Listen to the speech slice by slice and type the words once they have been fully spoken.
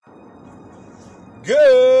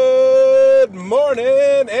Good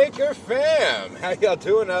morning, Anchor fam. How y'all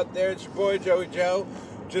doing out there? It's your boy Joey Joe.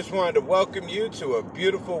 Just wanted to welcome you to a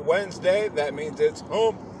beautiful Wednesday. That means it's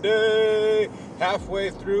hump day.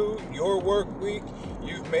 Halfway through your work week,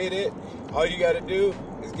 you've made it. All you got to do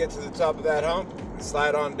is get to the top of that hump,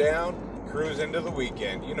 slide on down, cruise into the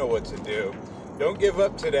weekend. You know what to do. Don't give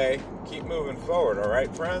up today. Keep moving forward, all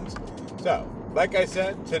right, friends? So, like I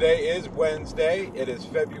said, today is Wednesday. It is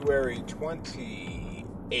February 28th.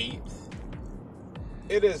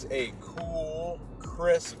 It is a cool,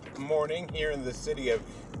 crisp morning here in the city of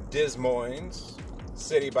Des Moines,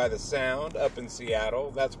 City by the Sound, up in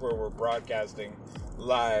Seattle. That's where we're broadcasting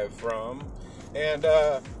live from. And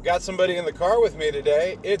got somebody in the car with me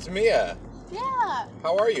today. It's Mia. Yeah.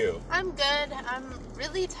 How are you? I'm good. I'm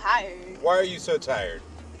really tired. Why are you so tired?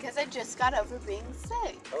 Because I just got over being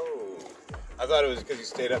sick. Oh, I thought it was because you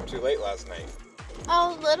stayed up too late last night.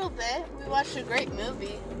 Oh, a little bit. We watched a great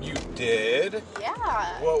movie. You did?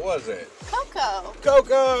 Yeah. What was it? Coco.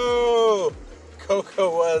 Coco!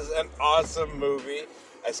 Coco was an awesome movie.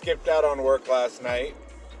 I skipped out on work last night.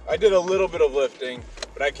 I did a little bit of lifting,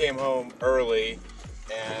 but I came home early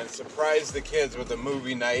and surprised the kids with a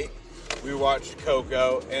movie night. We watched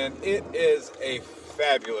Coco, and it is a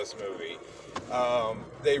fabulous movie.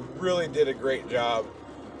 They really did a great job.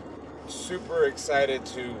 Super excited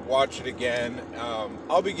to watch it again.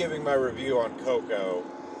 I'll be giving my review on Coco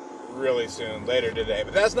really soon, later today.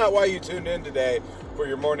 But that's not why you tuned in today for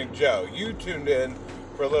your Morning Joe. You tuned in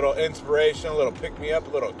for a little inspiration, a little pick-me-up,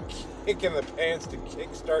 a little kick in the pants to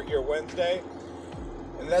kickstart your Wednesday.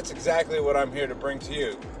 And that's exactly what I'm here to bring to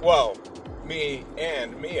you. Well, me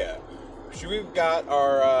and Mia. We've got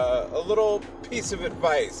our a little piece of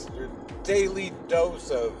advice, your daily dose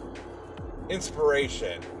of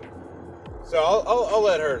inspiration. So I'll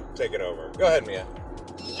let her take it over. Go ahead, Mia.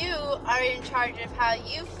 You are in charge of how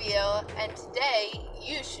you feel, and today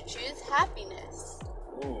you should choose happiness.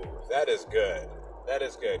 Ooh, that is good. That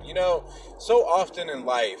is good. You know, so often in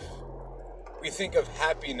life, we think of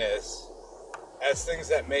happiness as things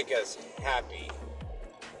that make us happy.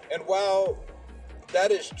 And while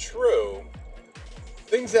that is true,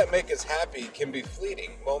 things that make us happy can be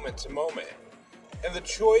fleeting, moment to moment. And the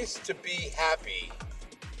choice to be happy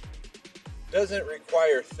doesn't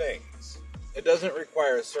require things. It doesn't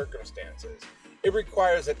require circumstances. It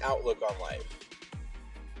requires an outlook on life.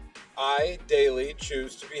 I daily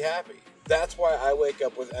choose to be happy. That's why I wake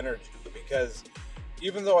up with energy, because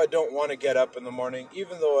even though I don't want to get up in the morning,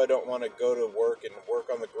 even though I don't want to go to work and work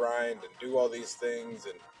on the grind and do all these things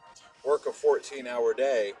and work a 14-hour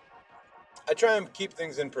day, I try and keep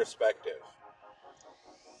things in perspective.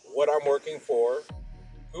 What I'm working for,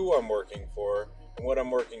 who I'm working for, and what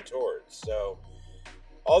I'm working towards. So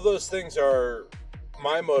all those things are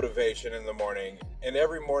my motivation in the morning, and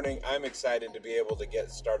every morning I'm excited to be able to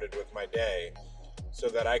get started with my day so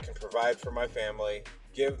that I can provide for my family,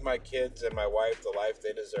 give my kids and my wife the life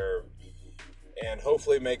they deserve, and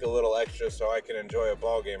hopefully make a little extra so I can enjoy a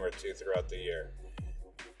ball game or two throughout the year.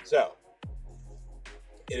 So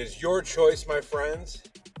it is your choice, my friends,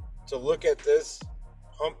 to look at this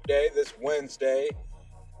hump day, this Wednesday,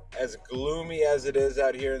 as gloomy as it is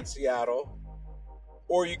out here in Seattle.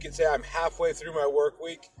 Or you can say, I'm halfway through my work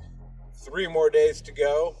week, 3 more days to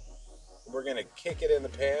go. We're going to kick it in the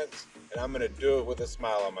pants, and I'm going to do it with a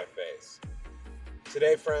smile on my face.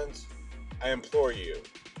 Today, friends, I implore you,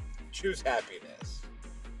 choose happiness.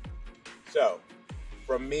 So,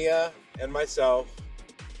 from Mia and myself,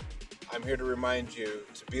 I'm here to remind you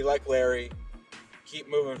to be like Larry, keep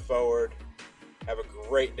moving forward, have a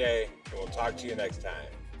great day, and we'll talk to you next time.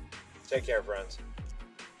 Take care, friends.